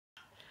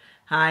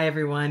Hi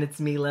everyone, it's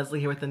me,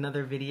 Leslie, here with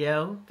another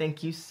video.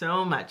 Thank you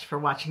so much for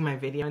watching my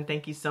video and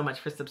thank you so much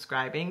for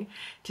subscribing.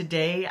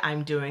 Today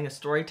I'm doing a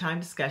story time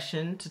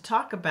discussion to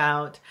talk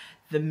about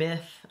the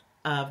myth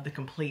of the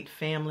complete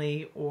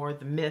family or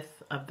the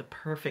myth of the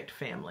perfect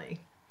family.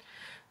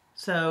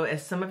 So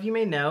as some of you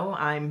may know,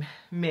 I'm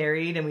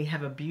married and we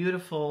have a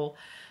beautiful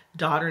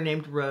daughter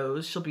named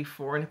Rose. She'll be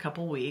 4 in a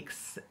couple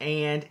weeks,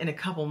 and in a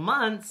couple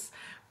months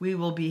we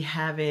will be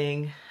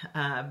having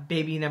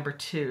baby number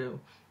 2.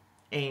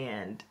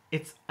 And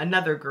it's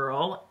another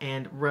girl,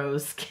 and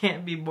Rose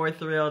can't be more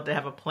thrilled to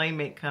have a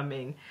playmate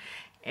coming,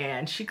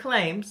 and she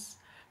claims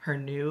her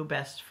new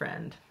best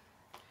friend.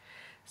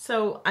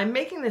 So I'm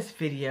making this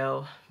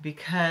video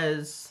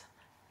because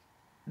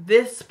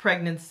this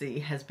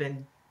pregnancy has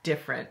been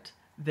different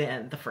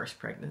than the first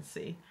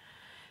pregnancy.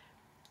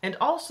 And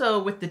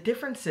also with the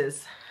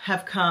differences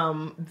have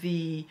come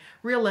the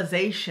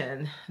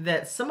realization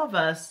that some of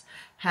us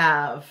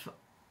have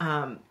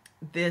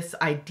this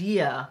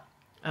idea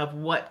of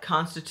what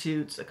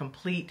constitutes a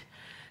complete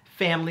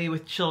family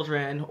with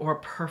children or a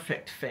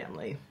perfect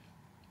family.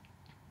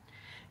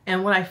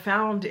 And what I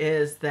found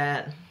is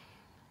that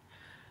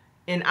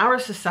in our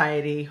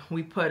society,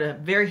 we put a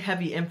very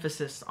heavy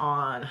emphasis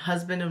on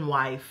husband and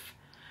wife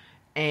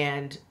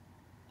and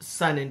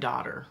son and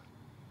daughter.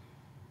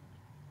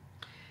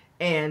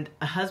 And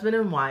a husband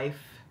and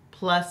wife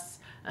plus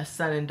a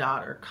son and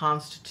daughter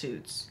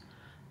constitutes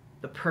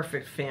the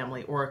perfect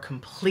family or a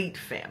complete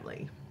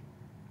family.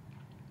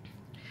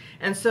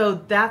 And so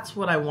that's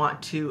what I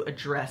want to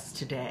address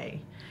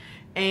today.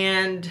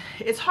 And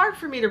it's hard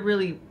for me to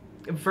really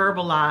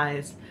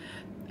verbalize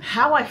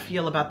how I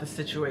feel about the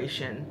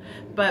situation,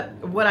 but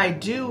what I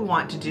do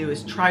want to do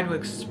is try to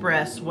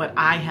express what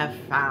I have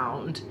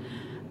found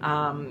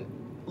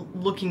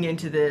looking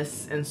into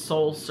this and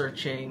soul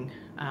searching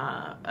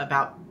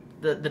about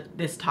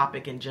this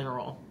topic in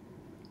general.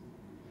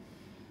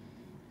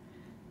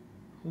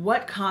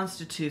 What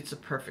constitutes a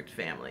perfect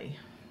family?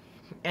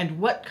 And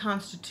what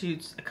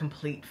constitutes a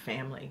complete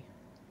family?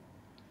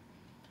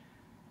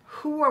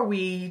 Who are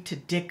we to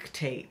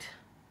dictate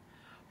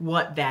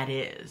what that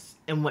is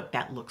and what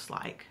that looks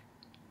like?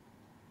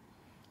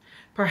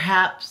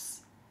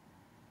 Perhaps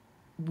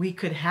we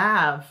could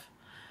have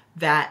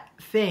that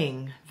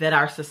thing that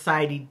our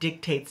society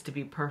dictates to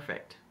be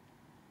perfect.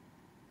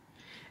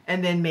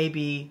 And then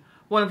maybe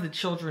one of the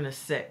children is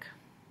sick.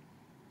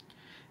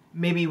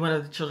 Maybe one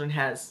of the children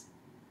has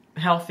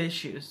health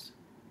issues.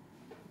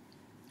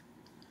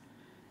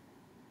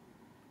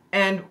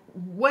 And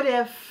what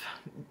if,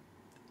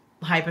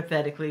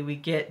 hypothetically, we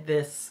get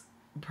this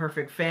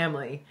perfect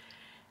family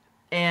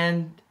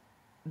and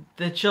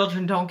the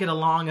children don't get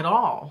along at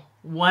all?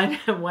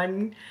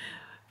 The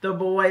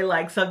boy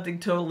likes something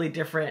totally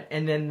different,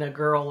 and then the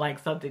girl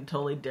likes something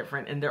totally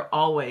different, and they're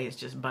always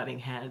just butting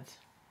heads.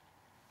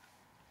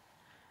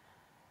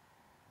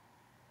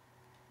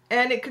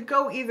 And it could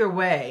go either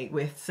way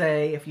with,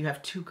 say, if you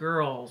have 2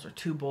 girls or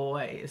 2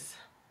 boys,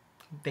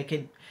 they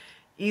could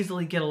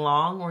easily get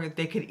along, or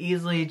they could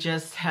easily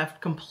just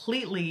have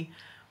completely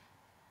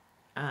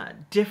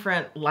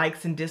different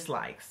likes and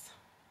dislikes.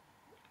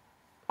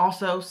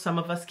 Also, some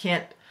of us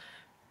can't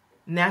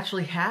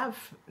naturally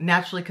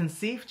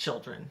conceive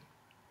children.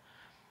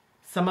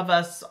 Some of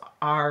us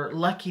are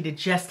lucky to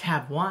just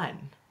have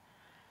one.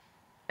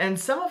 And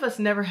some of us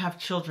never have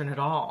children at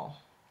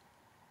all.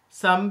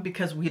 Some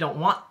because we don't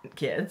want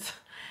kids,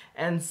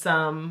 and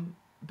some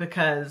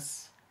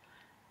because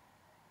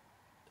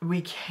we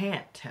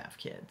can't have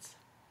kids.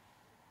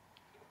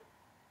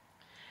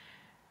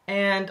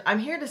 And I'm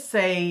here to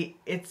say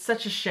it's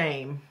such a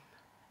shame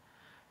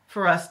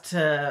for us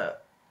to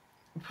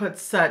put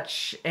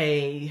such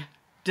a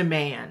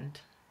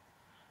demand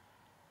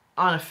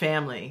on a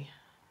family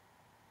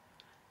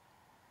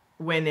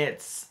when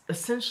it's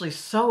essentially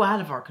so out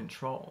of our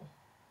control.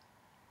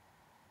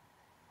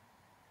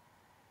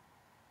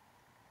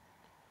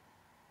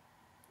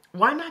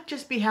 Why not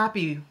just be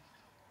happy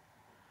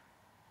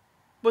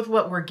with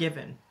what we're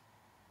given,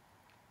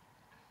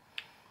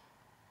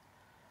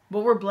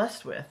 what we're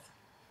blessed with?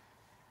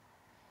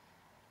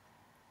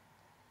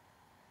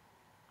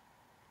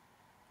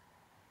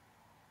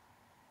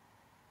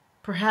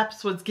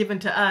 Perhaps what's given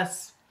to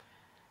us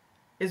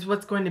is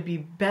what's going to be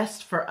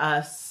best for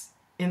us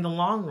in the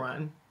long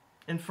run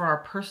and for our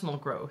personal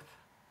growth,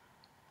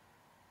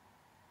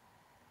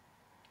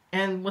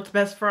 and what's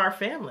best for our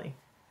family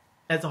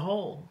as a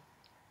whole.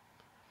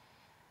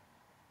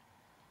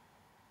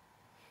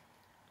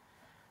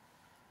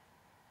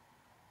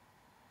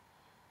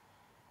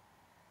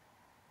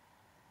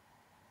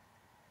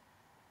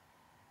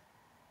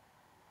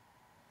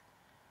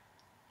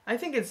 I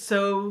think it's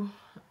so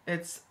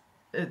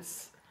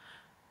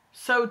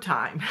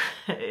time.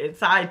 It's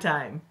high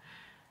time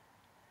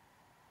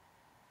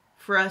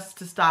for us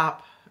to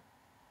stop,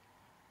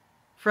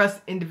 for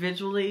us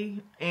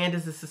individually and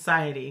as a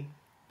society,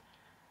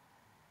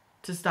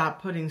 to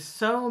stop putting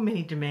so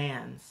many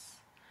demands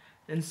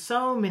and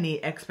so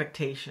many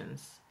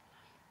expectations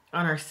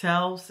on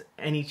ourselves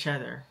and each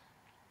other.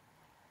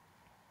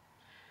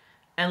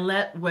 and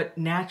let what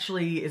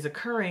naturally is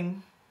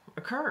occurring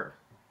occur.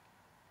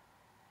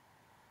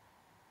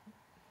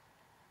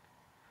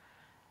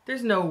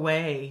 There's no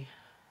way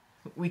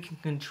we can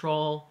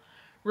control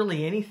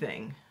really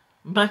anything.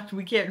 But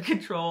we can't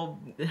control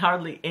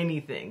hardly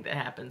anything that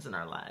happens in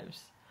our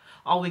lives.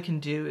 All we can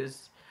do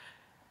is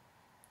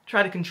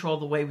try to control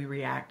the way we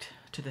react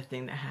to the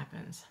thing that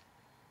happens.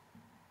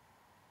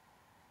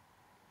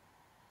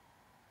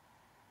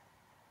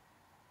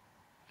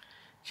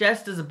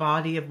 Just as a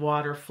body of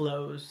water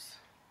flows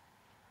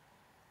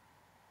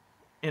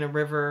in a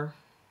river,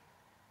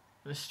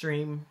 in a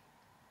stream,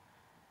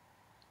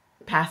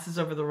 passes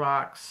over the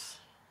rocks,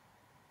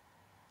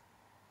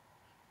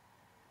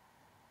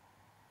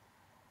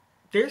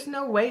 there's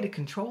no way to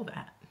control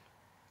that.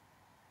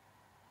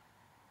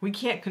 We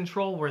can't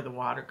control where the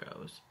water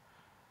goes.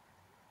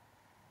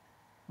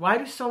 Why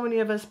do so many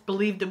of us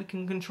believe that we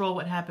can control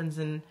what happens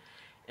in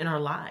our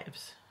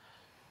lives?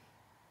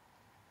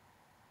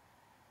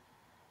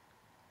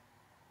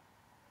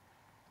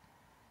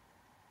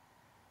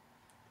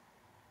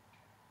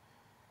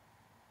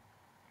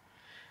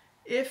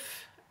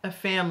 If a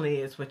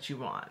family is what you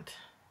want,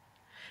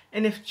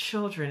 and if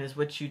children is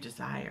what you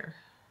desire,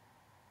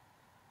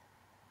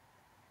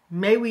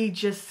 may we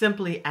just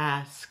simply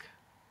ask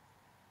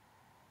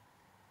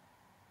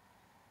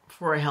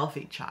for a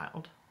healthy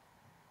child.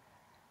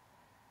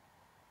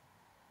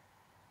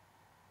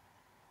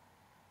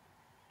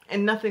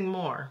 And nothing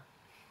more.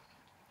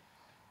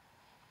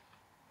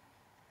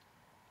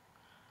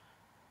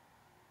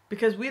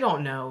 Because we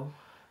don't know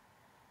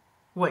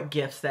what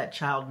gifts that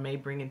child may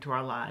bring into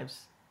our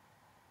lives.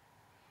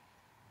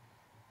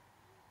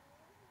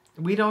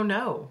 We don't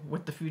know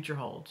what the future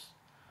holds.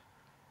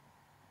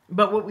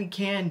 But what we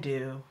can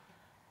do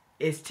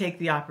is take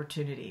the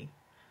opportunity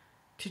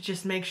to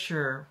just make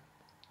sure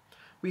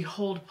we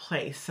hold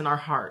place in our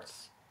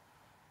hearts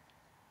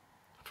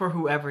for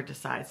whoever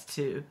decides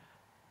to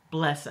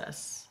bless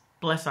us,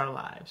 bless our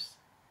lives.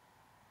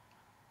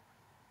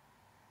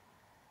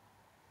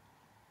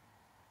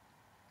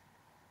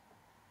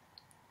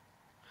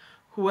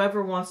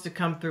 Whoever wants to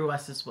come through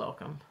us is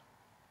welcome.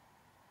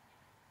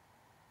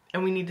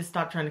 And we need to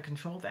stop trying to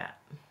control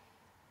that.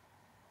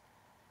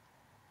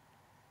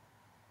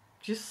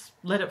 Just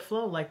let it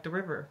flow like the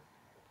river.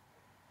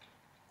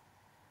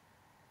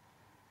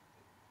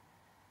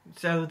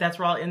 So that's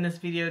where I'll end this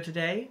video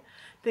today.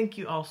 Thank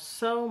you all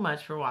so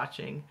much for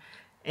watching.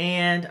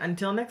 And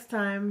until next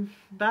time,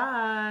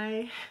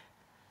 bye.